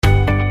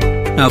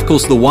Now, of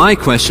course, the why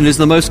question is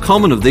the most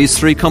common of these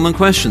three common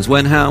questions: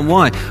 when, how, and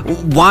why.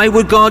 Why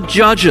would God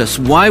judge us?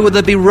 Why would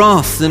there be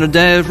wrath in a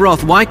day of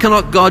wrath? Why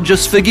cannot God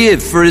just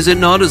forgive? For is it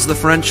not, as the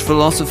French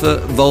philosopher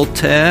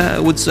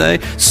Voltaire would say,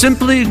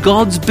 simply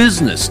God's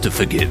business to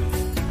forgive?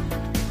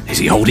 Is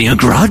he holding a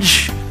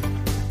grudge?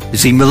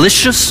 Is he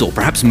malicious or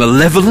perhaps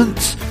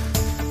malevolent?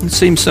 It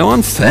seems so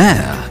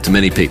unfair to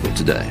many people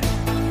today.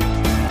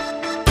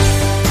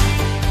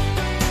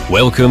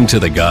 Welcome to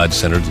the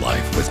God-Centered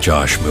Life with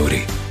Josh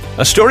Moody.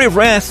 A Story of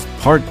Wrath,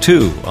 Part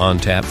 2, on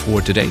tap for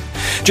today.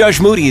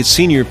 Josh Moody is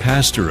Senior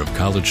Pastor of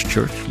College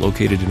Church,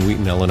 located in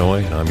Wheaton,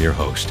 Illinois, and I'm your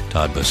host,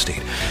 Todd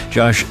Bustine.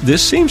 Josh,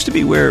 this seems to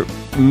be where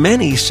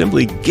many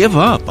simply give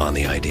up on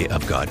the idea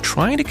of God,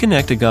 trying to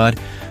connect to God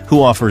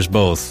who offers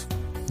both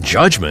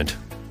judgment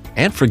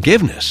and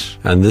forgiveness.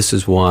 And this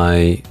is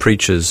why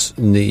preachers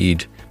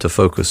need to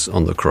focus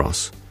on the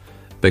cross,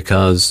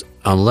 because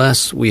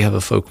unless we have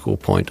a focal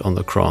point on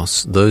the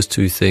cross, those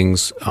two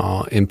things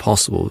are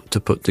impossible to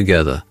put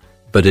together.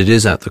 But it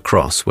is at the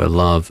cross where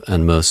love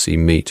and mercy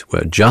meet,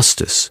 where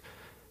justice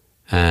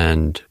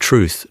and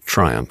truth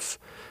triumph.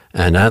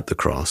 And at the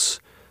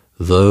cross,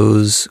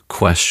 those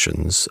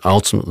questions,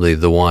 ultimately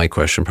the why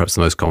question, perhaps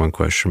the most common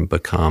question,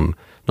 become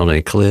not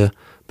only clear,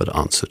 but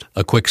answered.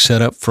 A quick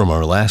setup from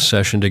our last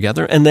session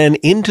together, and then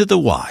into the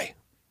why.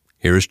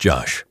 Here's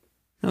Josh.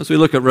 As we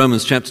look at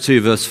Romans chapter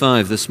 2, verse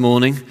 5 this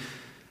morning,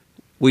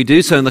 we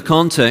do so in the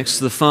context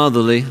of the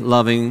fatherly,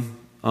 loving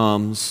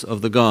arms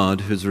of the God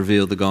who's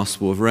revealed the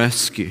gospel of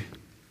rescue.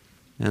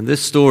 And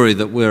this story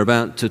that we're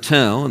about to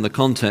tell in the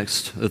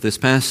context of this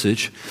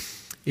passage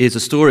is a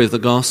story of the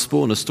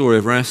gospel and a story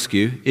of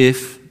rescue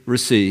if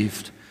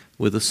received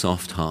with a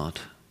soft heart.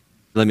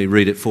 Let me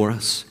read it for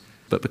us.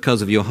 But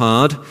because of your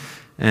hard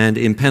and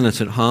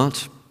impenitent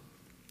heart,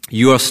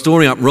 you are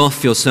storing up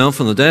wrath for yourself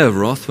on the day of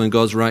wrath when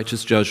God's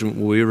righteous judgment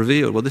will be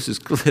revealed. Well, this is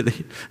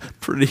clearly a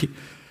pretty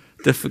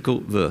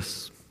difficult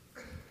verse.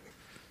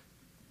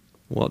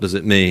 What does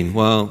it mean?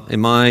 Well,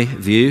 in my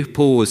view,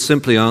 Paul was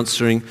simply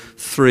answering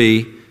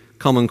three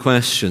common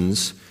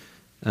questions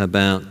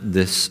about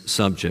this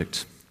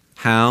subject.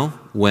 How,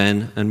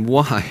 when, and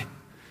why?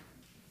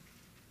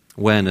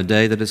 When, a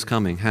day that is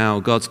coming.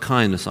 How, God's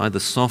kindness, either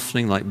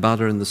softening like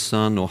butter in the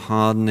sun or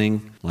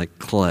hardening like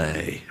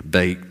clay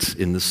baked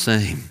in the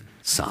same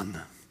sun.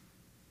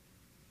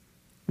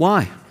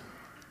 Why?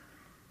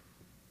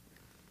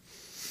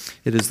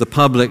 It is the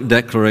public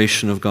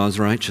declaration of God's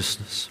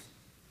righteousness.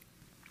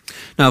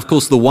 Now, of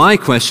course, the why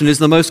question is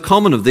the most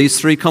common of these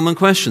three common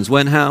questions: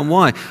 when, how, and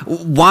why.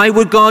 Why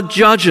would God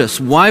judge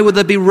us? Why would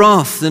there be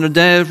wrath in a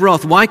day of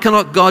wrath? Why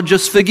cannot God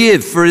just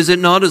forgive? For is it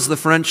not, as the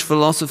French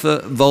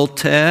philosopher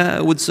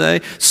Voltaire would say,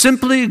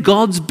 simply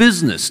God's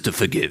business to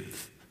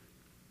forgive?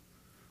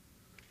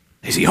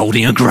 Is he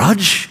holding a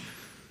grudge?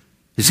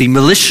 Is he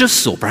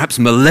malicious or perhaps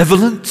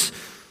malevolent?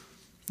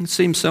 It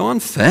seems so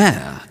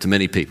unfair to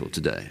many people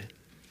today.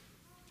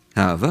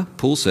 However,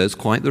 Paul says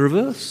quite the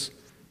reverse.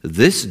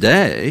 This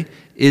day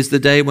is the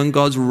day when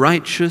God's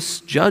righteous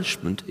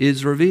judgment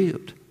is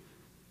revealed.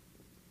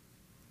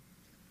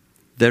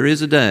 There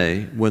is a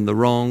day when the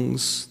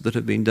wrongs that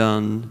have been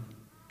done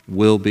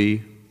will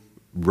be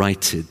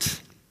righted.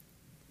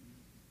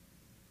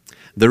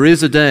 There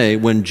is a day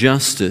when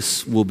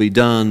justice will be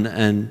done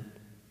and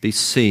be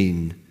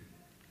seen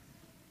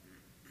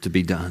to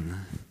be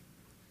done.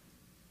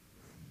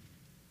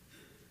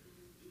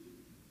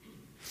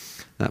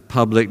 That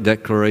public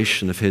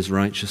declaration of his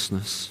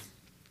righteousness.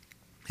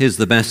 Here's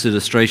the best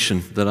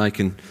illustration that I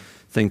can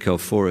think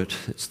of for it.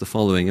 It's the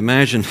following.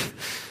 Imagine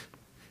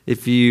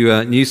if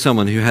you knew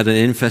someone who had an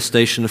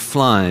infestation of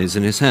flies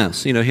in his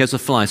house. You know, he has a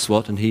fly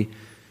swat and he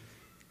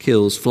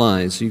kills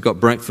flies. You got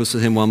breakfast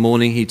with him one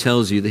morning, he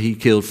tells you that he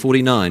killed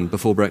 49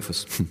 before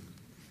breakfast.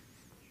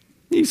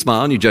 You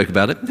smile and you joke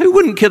about it. Who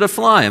wouldn't kill a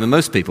fly? I mean,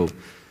 most people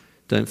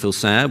don't feel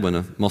sad when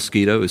a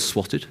mosquito is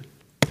swatted,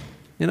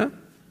 you know?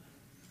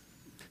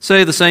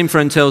 Say the same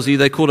friend tells you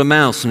they caught a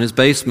mouse in his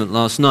basement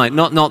last night.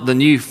 Not the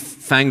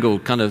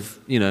newfangled kind of,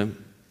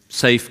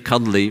 safe,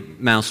 cuddly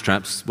mouse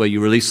traps where you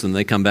release them,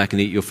 they come back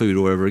and eat your food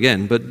all over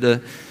again. But,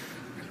 the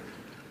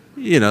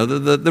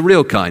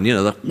real kind,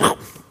 the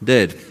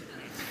dead.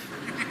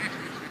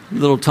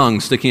 Little tongue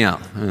sticking out.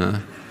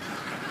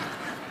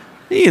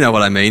 You know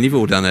what I mean. You've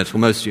all done that, or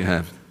most of you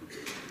have.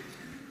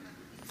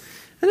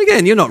 And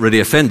again, you're not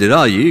really offended,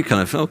 are you? You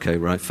kind of, okay,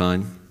 right,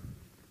 fine.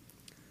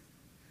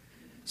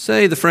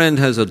 Say the friend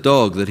has a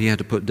dog that he had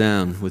to put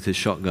down with his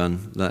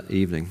shotgun that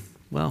evening.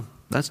 Well,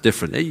 that's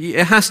different.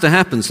 It has to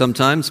happen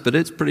sometimes, but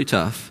it's pretty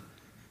tough.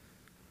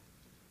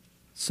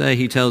 Say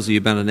he tells you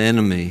about an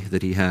enemy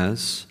that he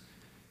has,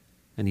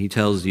 and he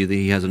tells you that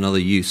he has another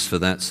use for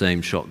that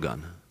same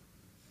shotgun.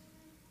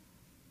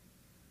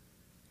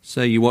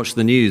 Say you watch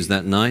the news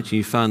that night, and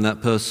you find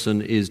that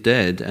person is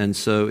dead, and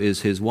so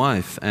is his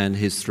wife and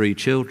his 3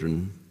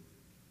 children.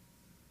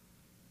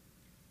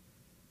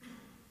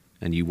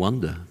 And you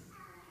wonder.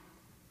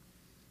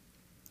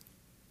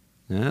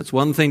 Now, it's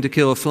one thing to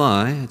kill a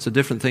fly, it's a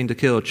different thing to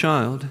kill a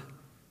child.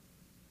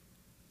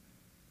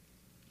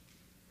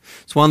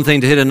 It's one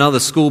thing to hit another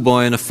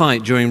schoolboy in a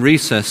fight during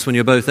recess when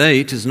you're both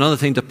 8. It's another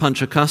thing to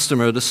punch a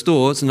customer at a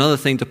store. It's another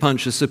thing to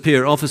punch a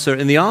superior officer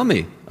in the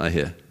army, I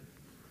hear.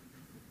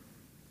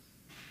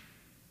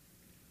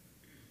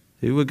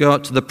 Who would go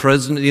up to the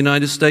President of the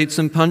United States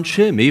and punch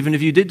him, even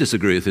if you did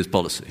disagree with his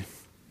policy?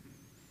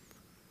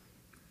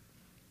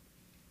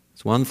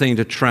 It's one thing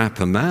to trap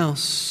a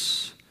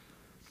mouse.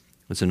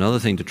 It's another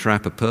thing to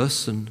trap a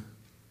person,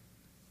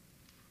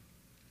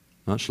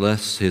 much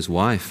less his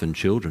wife and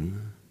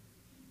children.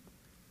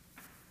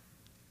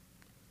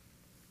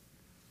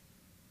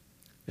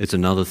 It's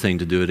another thing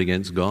to do it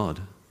against God.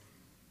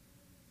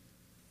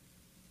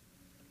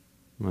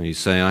 Well, you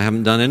say, I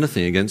haven't done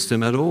anything against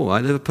him at all. I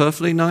live a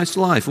perfectly nice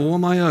life, all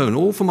on my own,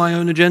 all for my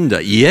own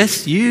agenda.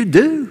 Yes, you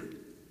do.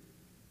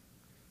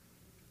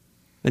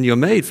 And you're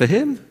made for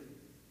him.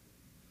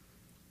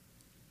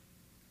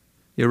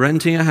 You're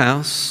renting a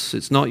house,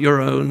 it's not your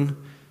own,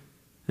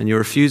 and you're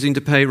refusing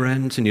to pay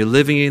rent, and you're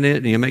living in it,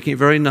 and you're making it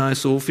very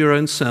nice, all for your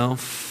own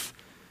self.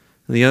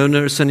 And the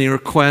owner is sending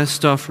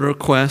request after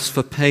request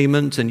for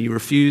payment, and you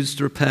refuse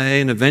to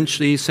repay, and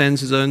eventually he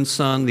sends his own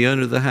son, the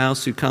owner of the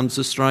house, who comes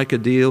to strike a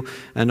deal,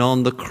 and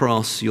on the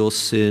cross your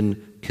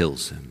sin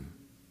kills him.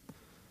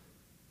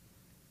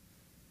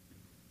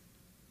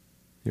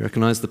 You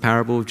recognize the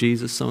parable of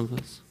Jesus, some of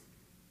us?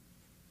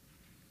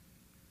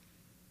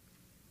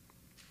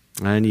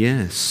 And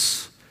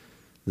yes,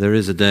 there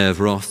is a day of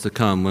wrath to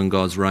come when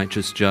God's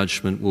righteous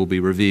judgment will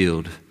be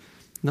revealed.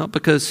 Not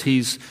because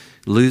he's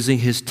losing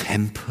his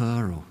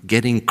temper or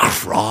getting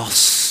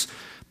cross,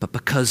 but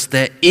because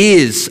there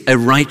is a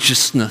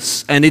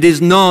righteousness, and it is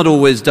not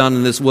always done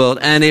in this world,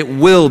 and it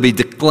will be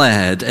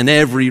declared, and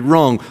every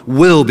wrong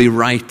will be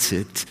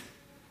righted.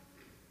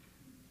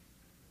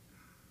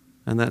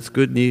 And that's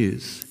good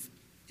news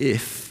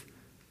if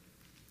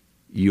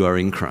you are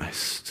in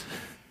Christ.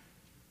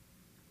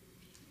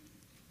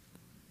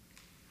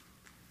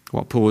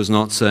 What Paul is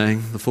not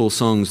saying, the four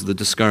songs of the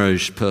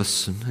discouraged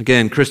person.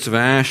 Again, Christopher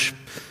Ash,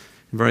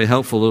 a very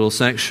helpful little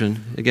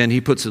section. Again,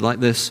 he puts it like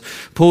this.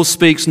 Paul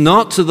speaks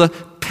not to the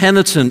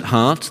penitent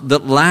heart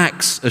that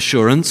lacks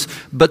assurance,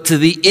 but to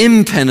the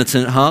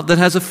impenitent heart that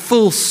has a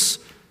false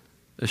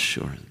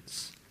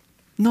assurance.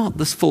 Not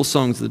the four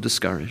songs of the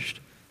discouraged.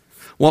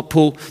 What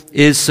Paul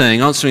is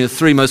saying, answering the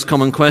three most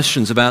common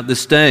questions about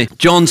this day.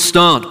 John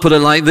Stott put it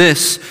like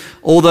this.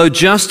 Although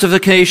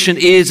justification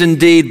is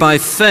indeed by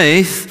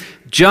faith,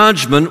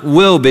 judgment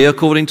will be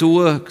according to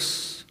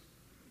works.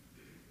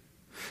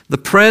 The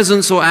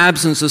presence or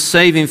absence of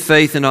saving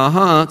faith in our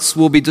hearts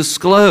will be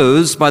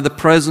disclosed by the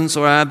presence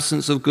or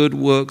absence of good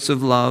works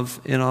of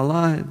love in our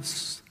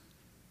lives.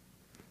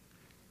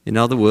 In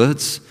other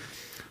words,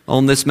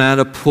 on this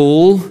matter,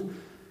 Paul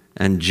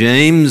and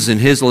James in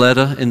his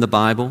letter in the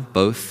Bible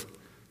both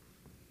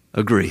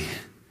agree.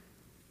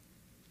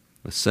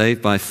 We're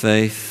saved by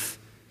faith,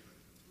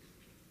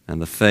 and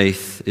the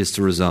faith is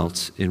to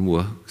result in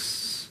works.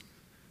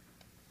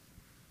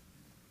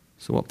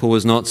 So what Paul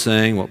is not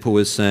saying, what Paul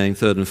is saying,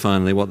 third and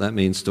finally, what that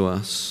means to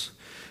us.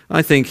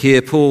 I think here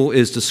Paul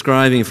is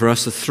describing for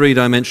us a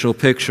three-dimensional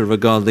picture of a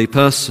godly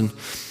person.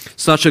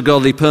 Such a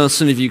godly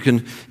person, if you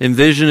can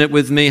envision it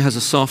with me, has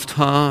a soft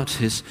heart.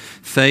 His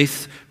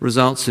faith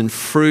results in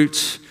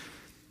fruit,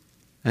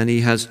 and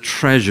he has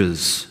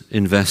treasures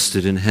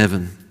invested in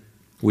heaven.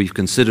 We've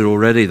considered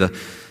already the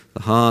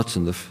heart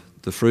and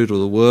the fruit or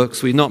the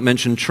works. We've not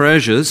mentioned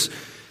treasures,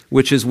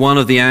 which is one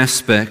of the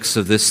aspects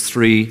of this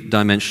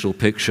three-dimensional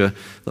picture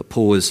that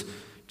Paul is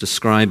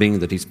describing,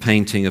 that he's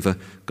painting of a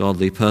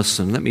godly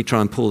person. Let me try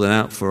and pull that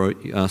out for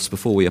us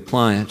before we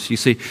apply it. You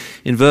see,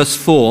 in verse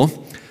 4,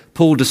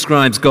 Paul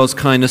describes God's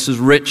kindness as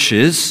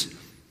riches.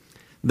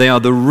 They are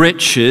the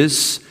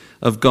riches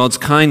of God's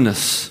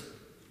kindness.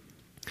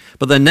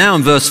 But then now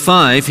in verse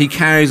 5, he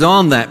carries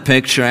on that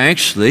picture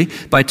actually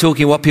by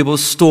talking what people are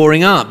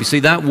storing up. You see,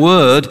 that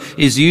word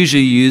is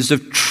usually used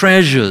of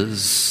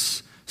treasures.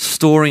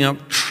 Storing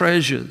up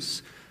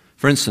treasures.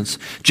 For instance,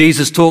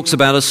 Jesus talks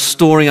about us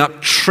storing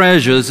up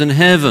treasures in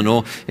heaven.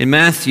 Or in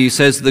Matthew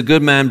says the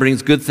good man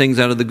brings good things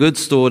out of the good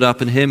stored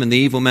up in him, and the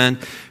evil man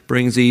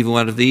brings evil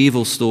out of the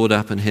evil stored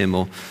up in him.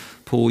 Or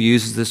Paul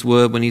uses this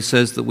word when he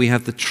says that we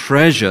have the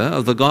treasure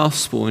of the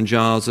gospel in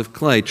jars of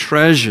clay.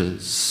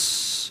 Treasures.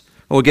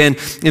 Or again,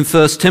 in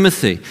 1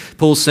 Timothy,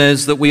 Paul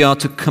says that we are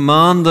to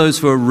command those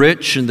who are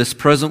rich in this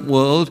present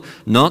world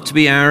not to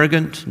be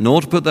arrogant, nor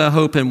to put their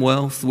hope in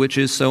wealth, which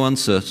is so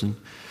uncertain,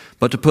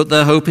 but to put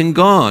their hope in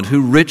God,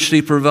 who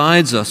richly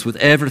provides us with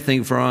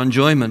everything for our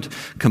enjoyment.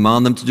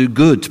 Command them to do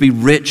good, to be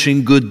rich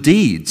in good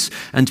deeds,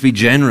 and to be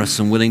generous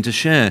and willing to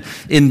share.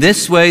 In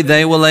this way,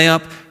 they will lay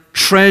up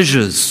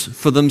treasures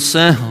for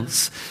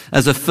themselves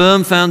as a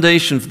firm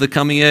foundation for the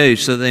coming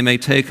age, so that they may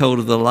take hold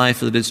of the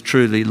life that is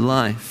truly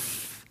life.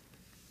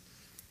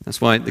 That's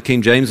why the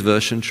King James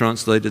Version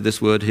translated this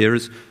word here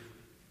as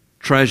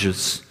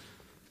treasures.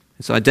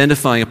 It's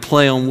identifying a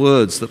play on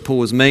words that Paul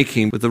was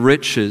making with the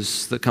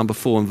riches that come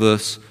before in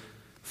verse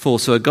 4.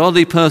 So a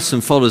godly person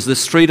follows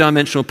this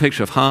three-dimensional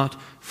picture of heart,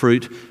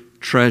 fruit,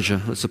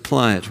 treasure. Let's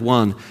apply it.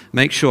 1,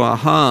 make sure our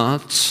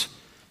heart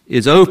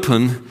is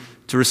open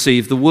to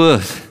receive the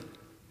word.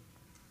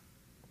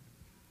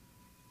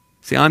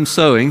 See, I'm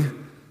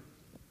sowing,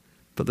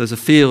 but there's a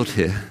field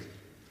here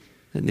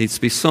that needs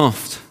to be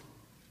soft.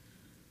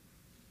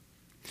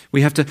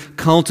 We have to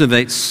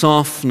cultivate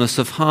softness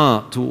of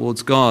heart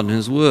towards God and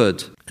His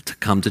word, to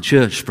come to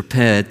church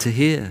prepared to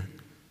hear,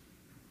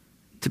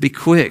 to be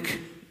quick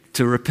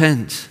to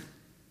repent.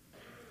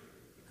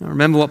 Now,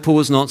 remember what Paul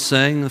was not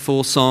saying, the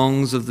 4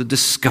 songs of the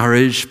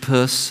discouraged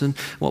person,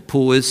 what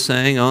Paul is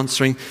saying,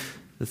 answering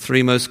the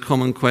 3 most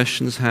common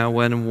questions, how,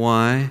 when, and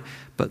why.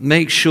 But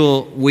make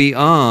sure we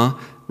are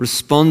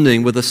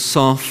responding with a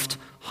soft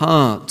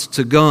heart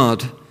to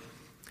God.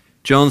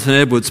 Jonathan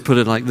Edwards put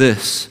it like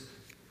this: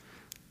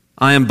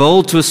 I am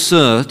bold to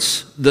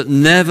assert that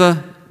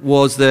never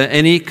was there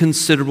any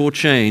considerable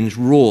change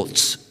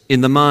wrought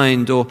in the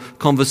mind or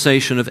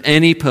conversation of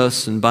any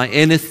person by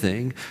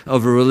anything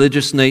of a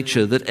religious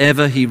nature that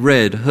ever he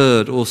read,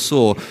 heard, or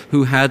saw,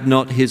 who had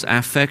not his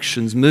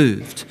affections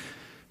moved.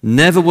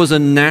 Never was a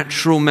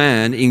natural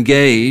man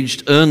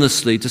engaged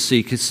earnestly to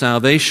seek his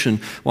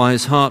salvation, while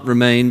his heart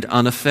remained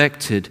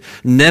unaffected.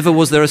 Never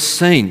was there a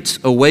saint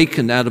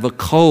awakened out of a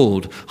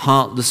cold,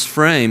 heartless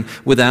frame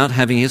without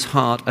having his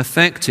heart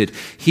affected.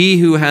 He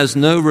who has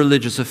no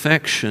religious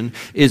affection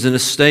is in a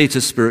state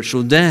of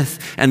spiritual death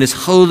and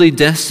is wholly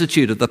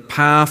destitute of the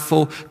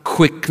powerful,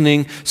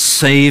 quickening,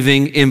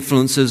 saving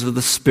influences of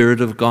the Spirit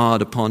of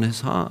God upon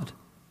his heart.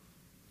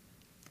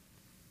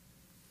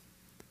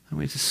 And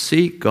we just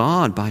seek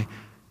God by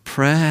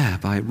prayer,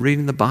 by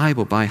reading the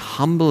Bible, by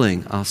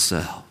humbling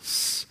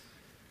ourselves,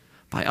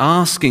 by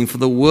asking for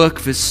the work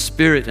of His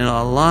Spirit in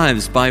our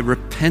lives, by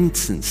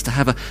repentance, to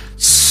have a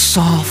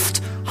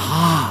soft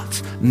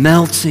heart,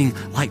 melting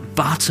like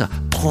butter,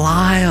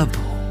 pliable,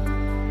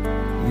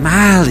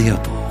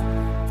 malleable,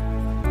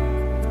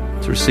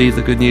 to receive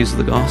the good news of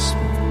the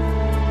gospel.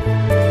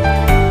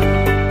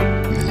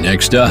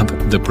 Next up,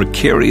 the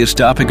precarious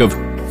topic of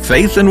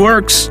faith and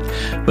works.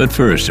 But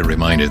first, a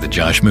reminder that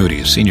Josh Moody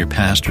is senior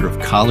pastor of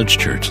College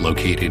Church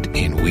located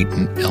in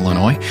Wheaton,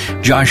 Illinois.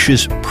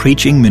 Josh's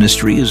preaching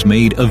ministry is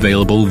made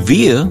available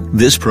via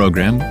this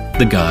program,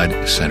 The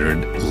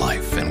God-Centered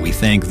Life, and we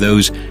thank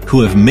those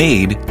who have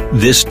made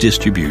this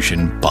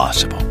distribution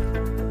possible.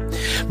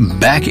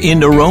 Back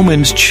into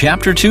Romans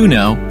chapter 2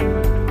 now.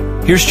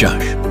 Here's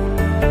Josh.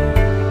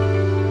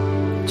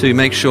 To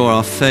make sure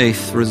our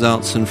faith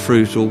results in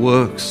fruit or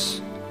works.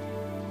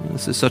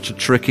 This is such a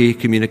tricky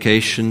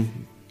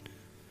communication.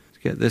 To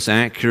get this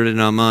accurate in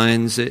our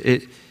minds,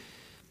 it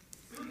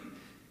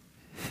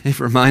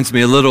reminds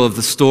me a little of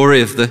the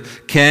story of the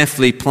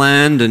carefully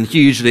planned and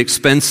hugely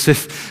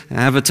expensive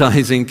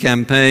advertising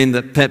campaign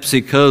that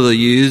Pepsi-Cola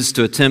used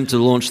to attempt to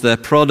launch their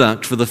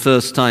product for the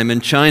first time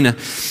in China.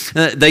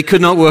 They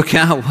could not work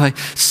out why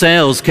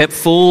sales kept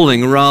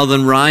falling rather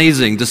than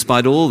rising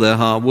despite all their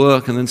hard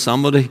work. And then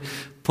somebody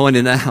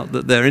pointed out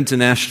that their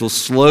international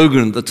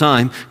slogan at the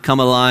time, "Come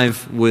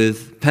Alive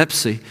with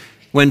Pepsi,"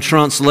 when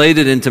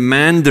translated into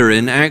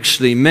Mandarin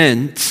actually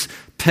meant,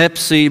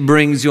 "Pepsi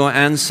brings your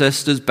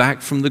ancestors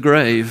back from the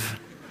grave."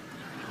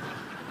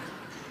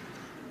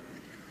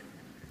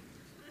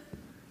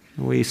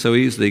 We so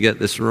easily get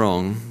this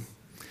wrong.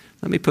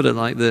 Let me put it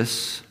like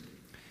this: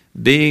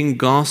 being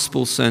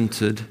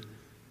gospel-centered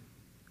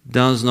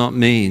does not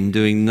mean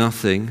doing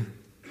nothing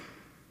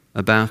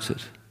about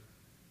it.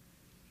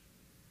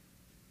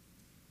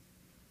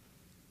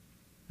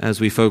 As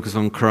we focus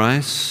on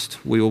Christ,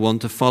 we will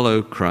want to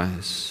follow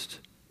Christ.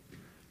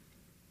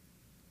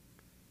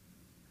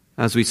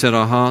 As we set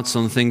our hearts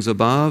on things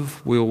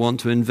above, we will want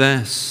to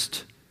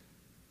invest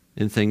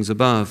in things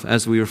above.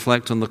 As we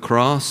reflect on the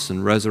cross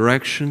and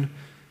resurrection,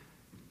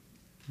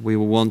 we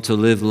will want to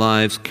live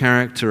lives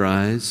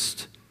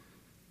characterized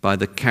by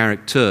the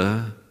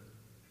character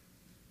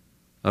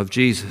of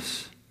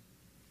Jesus.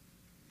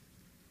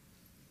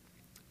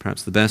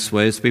 Perhaps the best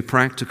way is to be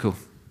practical.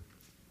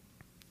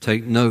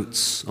 Take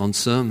notes on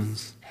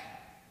sermons.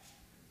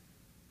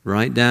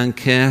 Write down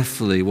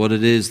carefully what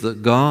it is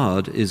that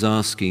God is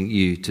asking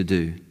you to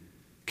do.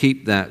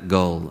 Keep that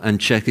goal and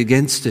check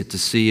against it to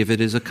see if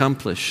it is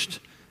accomplished.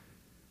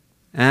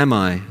 Am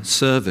I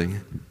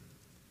serving?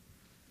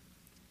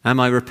 Am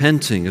I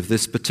repenting of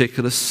this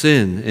particular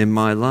sin in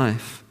my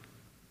life?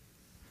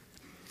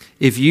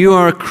 If you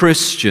are a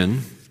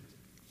Christian,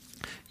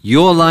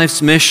 your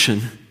life's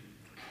mission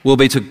will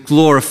be to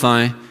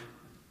glorify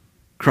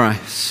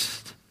Christ.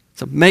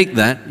 So make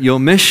that your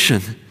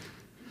mission.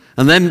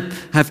 And then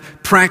have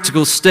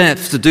practical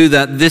steps to do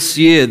that this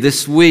year,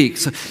 this week.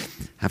 So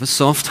have a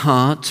soft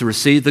heart to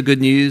receive the good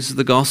news of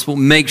the gospel.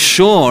 Make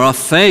sure our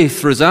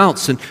faith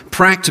results in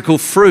practical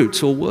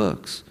fruit or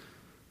works.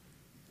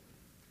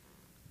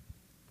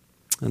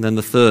 And then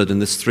the third in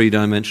this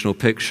three-dimensional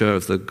picture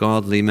of the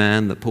godly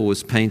man that Paul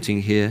is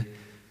painting here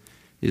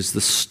is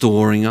the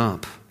storing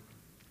up.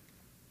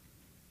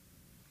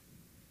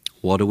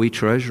 What are we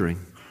treasuring?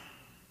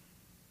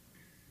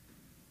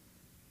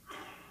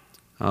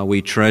 Are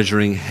we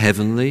treasuring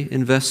heavenly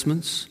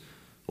investments,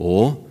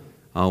 or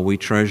are we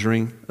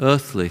treasuring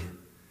earthly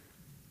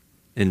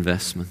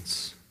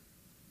investments.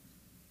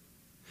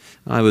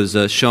 I was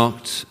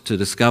shocked to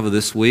discover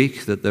this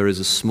week that there is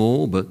a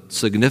small but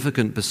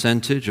significant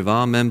percentage of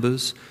our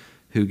members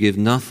who give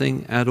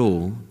nothing at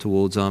all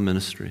towards our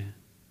ministry.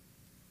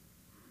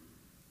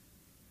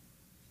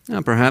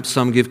 Now, perhaps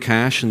some give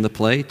cash in the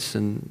plate,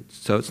 and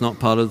so it's not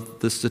part of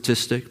the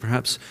statistic.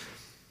 Perhaps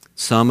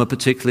some are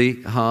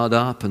particularly hard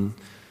up, and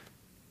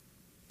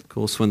of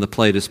course, when the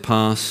plate is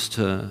passed,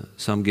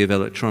 some give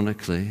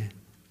electronically.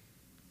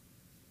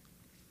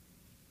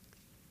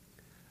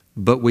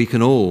 But we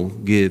can all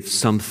give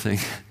something,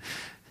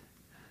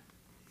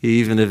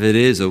 even if it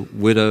is a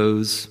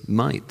widow's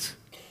mite,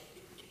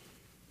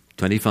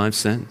 25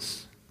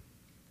 cents.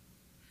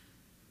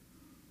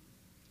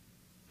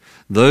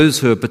 Those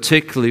who are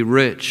particularly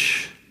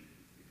rich,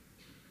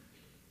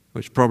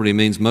 which probably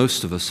means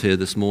most of us here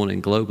this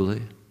morning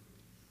globally,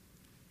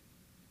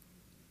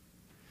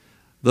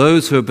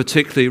 those who are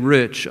particularly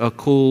rich are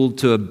called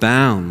to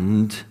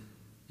abound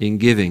in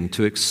giving,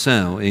 to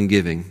excel in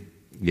giving,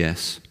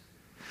 yes.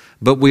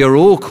 But we are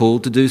all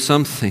called to do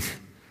something.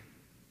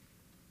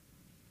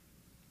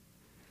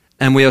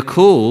 And we are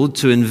called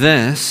to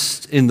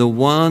invest in the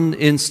one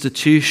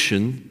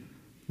institution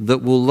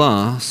that will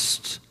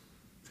last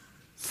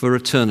for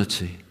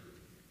eternity,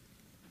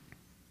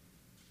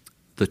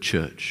 the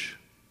church.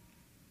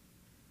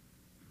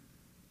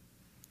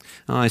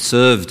 I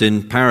served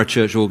in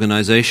parachurch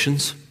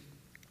organizations.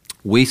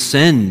 We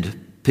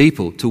send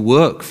people to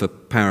work for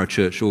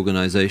parachurch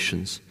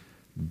organizations,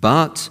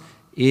 but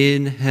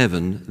in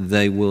heaven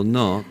they will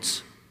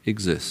not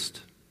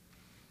exist.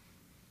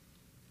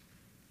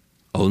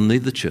 Only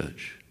the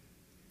church.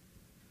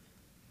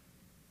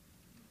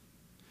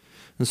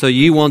 And so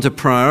you want to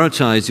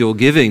prioritize your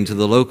giving to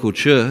the local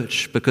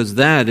church because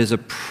that is a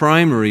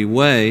primary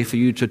way for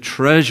you to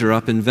treasure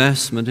up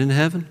investment in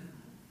heaven.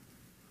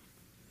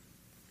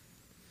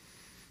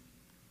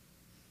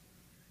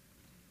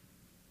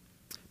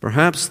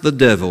 Perhaps the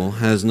devil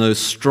has no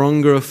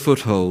stronger a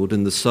foothold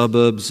in the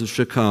suburbs of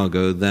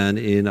Chicago than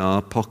in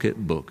our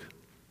pocketbook.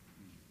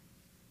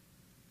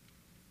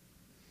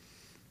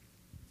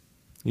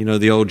 You know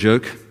the old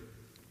joke?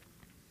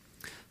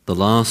 The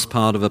last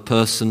part of a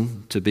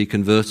person to be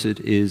converted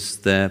is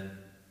their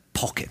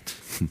pocket.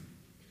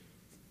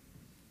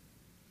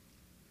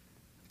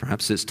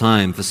 Perhaps it's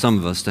time for some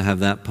of us to have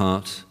that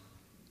part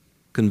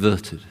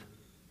converted.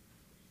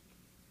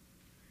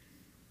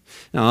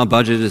 Now, our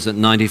budget is at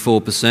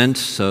 94%,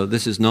 so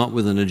this is not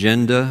with an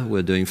agenda.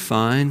 We're doing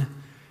fine.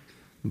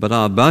 But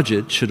our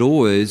budget should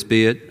always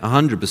be at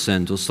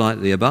 100% or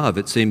slightly above,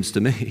 it seems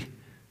to me.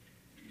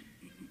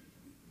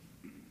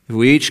 If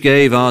we each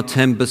gave our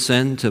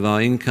 10% of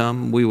our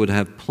income, we would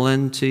have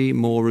plenty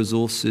more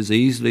resources,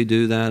 easily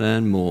do that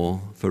and more,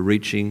 for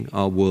reaching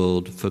our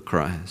world for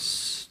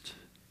Christ.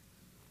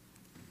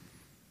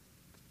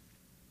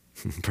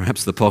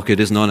 Perhaps the pocket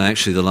is not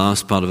actually the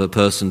last part of a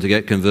person to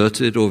get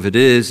converted, or if it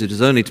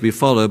is only to be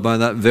followed by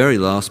that very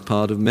last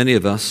part of many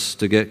of us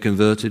to get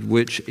converted,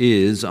 which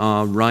is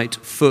our right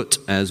foot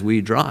as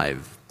we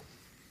drive.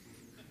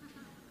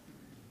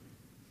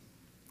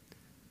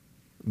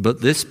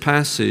 But this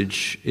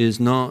passage is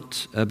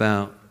not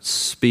about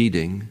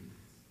speeding.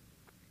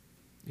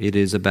 It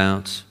is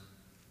about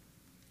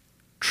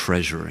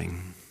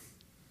treasuring.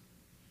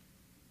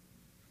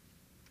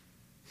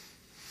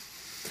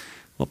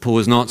 What Paul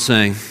is not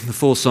saying, the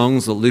four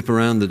songs that loop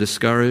around the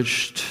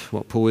discouraged,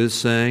 what Paul is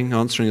saying,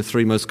 answering the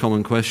three most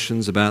common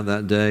questions about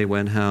that day,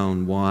 when, how,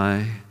 and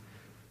why,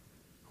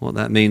 what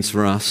that means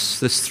for us.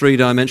 This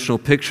three-dimensional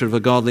picture of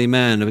a godly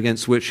man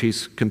against which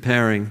he's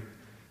comparing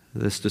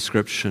this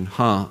description: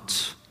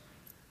 heart,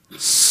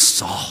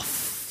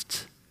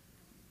 soft,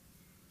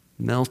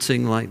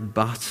 melting like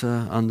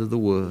butter under the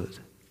word.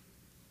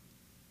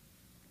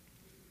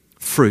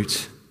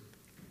 Fruit,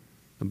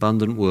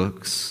 abundant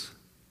works,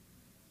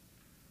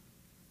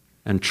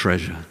 and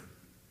treasure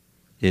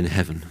in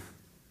heaven.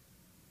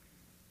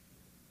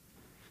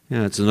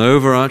 Yeah, it's an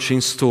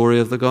overarching story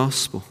of the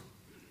gospel.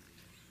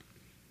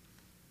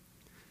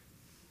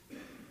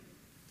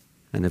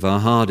 And if our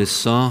heart is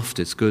soft,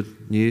 it's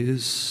good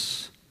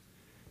news.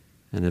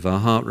 And if our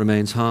heart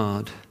remains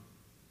hard,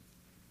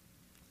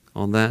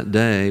 on that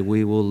day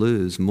we will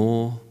lose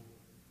more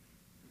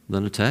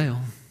than a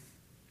tail.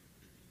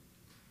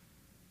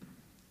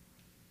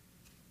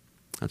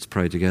 Let's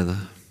pray together.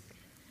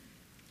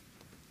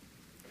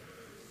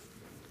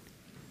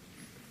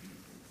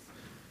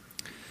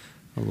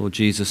 Oh, Lord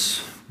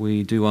Jesus,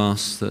 we do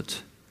ask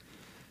that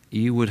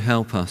you would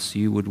help us,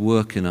 you would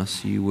work in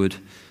us, you would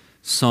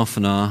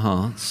soften our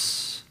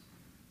hearts.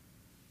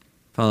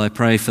 Father, I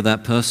pray for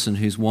that person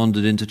who's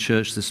wandered into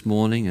church this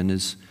morning and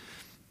is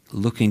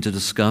looking to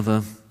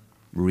discover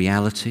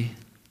reality,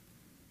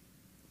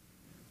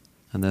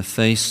 and they're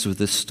faced with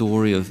this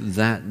story of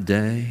that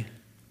day.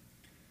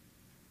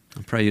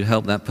 I pray you'd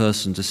help that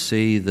person to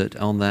see that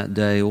on that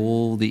day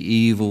all the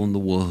evil in the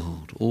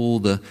world, all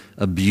the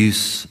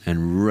abuse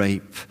and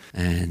rape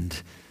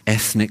and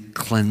ethnic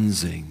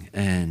cleansing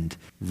and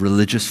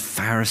religious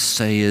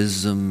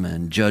Pharisaism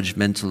and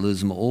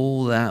judgmentalism,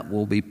 all that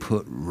will be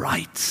put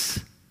right.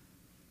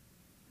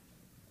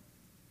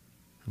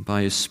 And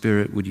by your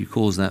Spirit, would you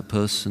cause that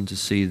person to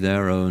see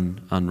their own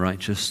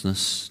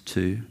unrighteousness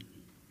too?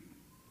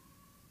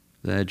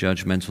 Their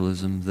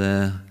judgmentalism,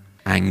 their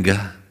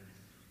anger,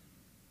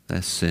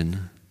 their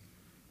sin.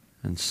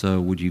 And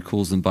so would you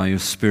cause them by your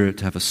Spirit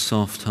to have a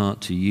soft heart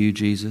to you,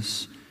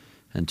 Jesus,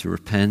 and to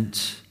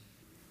repent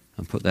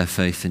and put their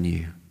faith in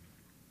you?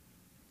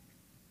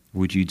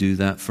 Would you do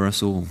that for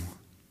us all?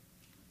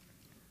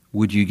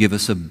 Would you give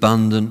us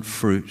abundant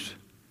fruit?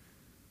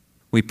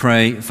 We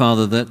pray,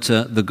 Father, that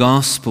the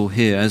gospel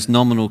here, as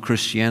nominal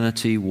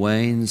Christianity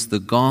wanes, the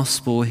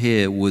gospel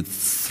here would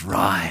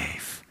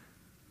thrive.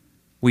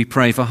 We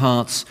pray for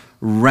hearts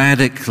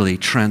radically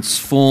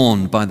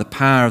transformed by the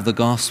power of the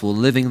gospel,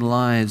 living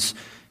lives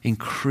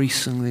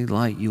increasingly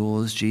like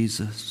yours,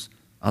 Jesus,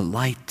 a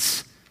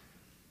light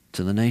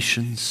to the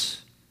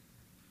nations.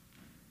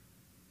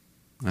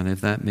 And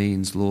if that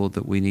means, Lord,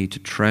 that we need to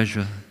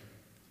treasure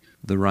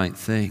the right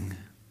thing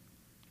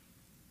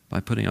by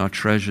putting our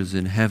treasures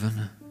in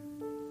heaven,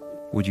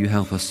 would you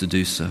help us to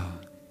do so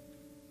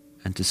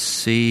and to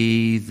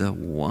see the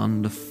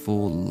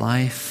wonderful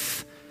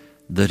life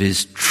that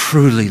is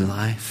truly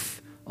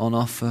life on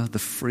offer, the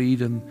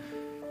freedom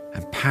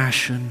and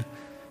passion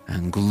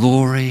and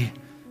glory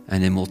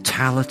and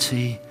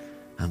immortality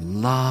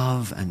and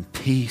love and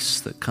peace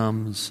that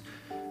comes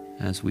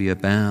as we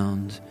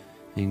abound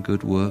in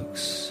good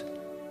works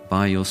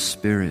by your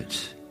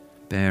Spirit,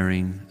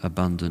 bearing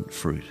abundant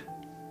fruit.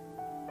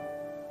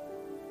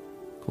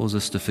 Cause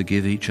us to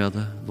forgive each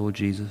other, Lord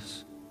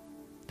Jesus,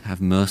 to have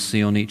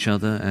mercy on each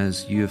other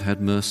as you have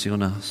had mercy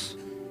on us,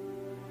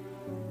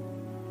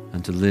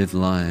 and to live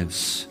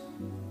lives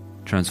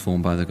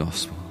transformed by the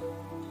gospel.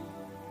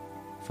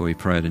 For we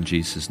pray it in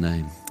Jesus'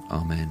 name.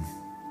 Amen.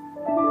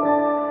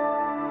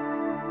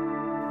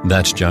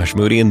 That's Josh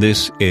Moody, and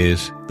this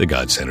is The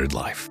God-Centered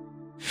Life.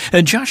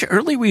 And Josh,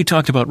 earlier we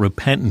talked about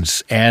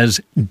repentance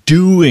as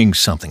doing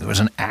something. There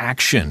was an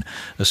action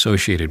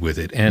associated with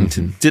it. And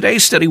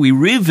today's study, we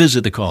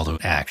revisit the call to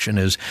action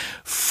as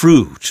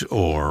fruit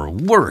or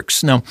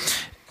works. Now,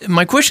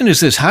 my question is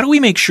this: how do we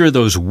make sure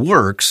those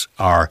works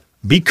are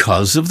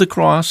because of the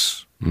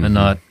cross and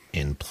not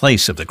in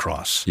place of the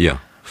cross? Yeah.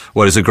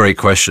 Well, it's a great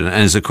question,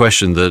 and it's a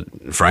question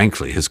that,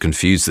 frankly, has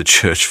confused the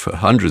church for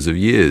hundreds of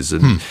years,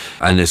 and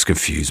it's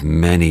confused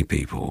many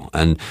people.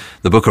 And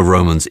the book of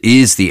Romans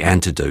is the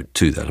antidote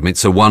to that. I mean,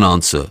 so one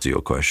answer to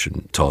your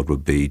question, Todd,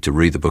 would be to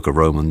read the book of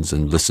Romans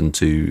and listen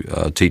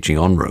to teaching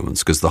on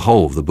Romans, because the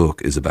whole of the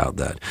book is about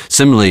that.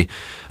 Similarly,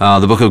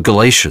 the book of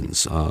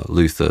Galatians,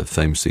 Luther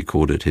famously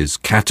called it his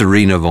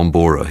Katharina von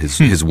Bora,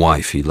 his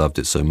wife. He loved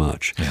it so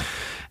much. Yeah.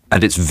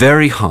 At its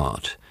very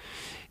heart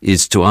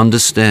is to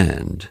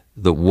understand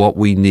that what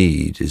we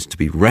need is to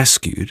be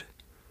rescued,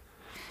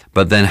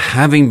 but then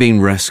having been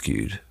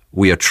rescued,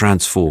 we are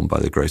transformed by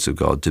the grace of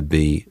God to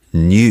be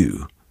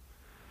new.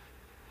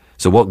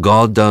 So what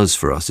God does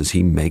for us is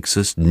he makes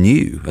us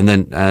new. And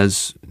then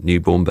as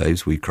newborn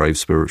babes, we crave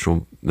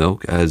spiritual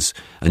milk. As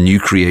a new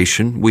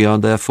creation, we are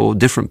therefore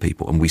different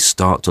people, and we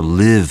start to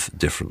live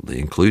differently,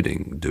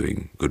 including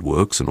doing good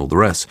works and all the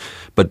rest.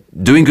 But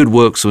doing good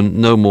works will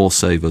no more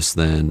save us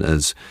than,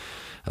 as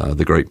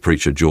the great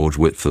preacher George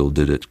Whitefield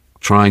did it,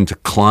 trying to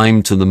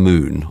climb to the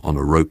moon on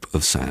a rope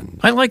of sand.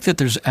 I like that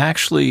there's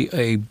actually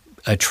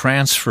a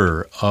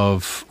transfer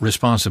of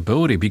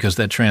responsibility, because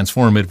that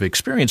transformative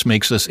experience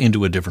makes us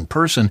into a different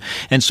person.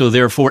 And so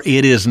therefore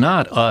it is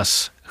not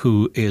us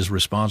who is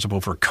responsible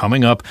for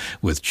coming up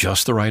with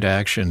just the right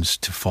actions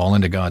to fall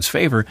into God's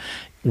favor.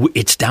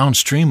 It's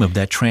downstream of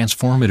that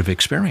transformative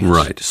experience.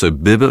 Right. So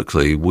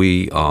biblically,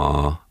 we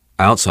are,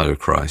 outside of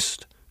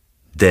Christ,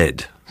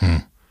 dead.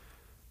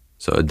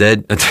 So a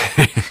dead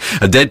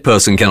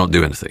person cannot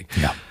do anything.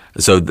 Yeah.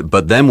 So,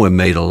 but then we're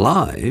made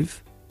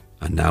alive,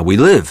 and now we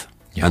live,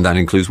 and that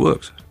includes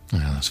works.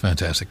 Yeah, that's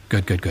fantastic.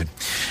 Good.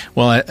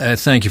 Well, I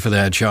thank you for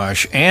that,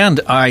 Josh. And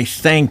I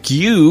thank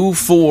you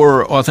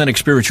for Authentic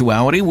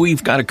Spirituality.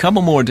 We've got a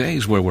couple more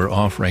days where we're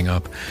offering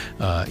up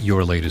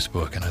your latest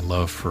book, and I'd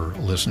love for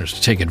listeners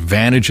to take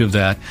advantage of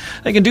that.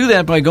 They can do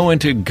that by going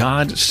to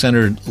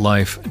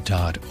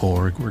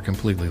godcenteredlife.org. We're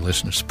completely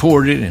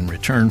listener-supported. In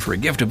return for a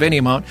gift of any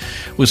amount,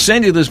 we'll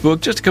send you this book.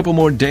 Just a couple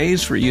more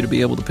days for you to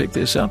be able to pick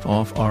this up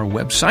off our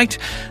website.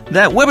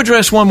 That web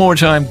address one more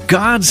time,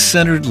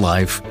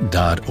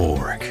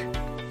 godcenteredlife.org.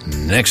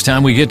 Next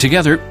time we get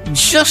together,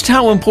 just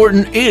how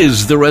important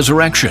is the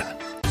resurrection?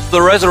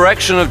 The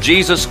resurrection of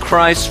Jesus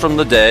Christ from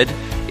the dead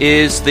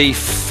is the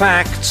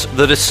fact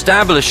that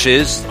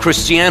establishes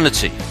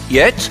Christianity.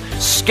 Yet,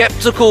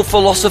 skeptical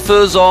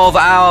philosophers of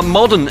our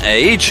modern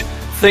age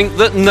think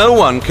that no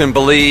one can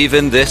believe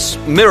in this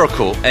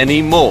miracle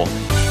anymore.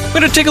 We're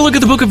going to take a look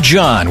at the book of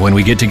John when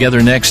we get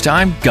together next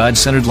time.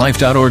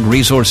 GodCenteredLife.org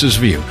resources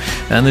for you.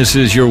 And this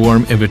is your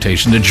warm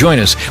invitation to join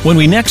us when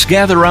we next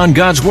gather around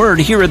God's Word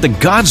here at the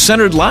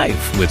God-Centered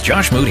Life with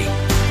Josh Moody.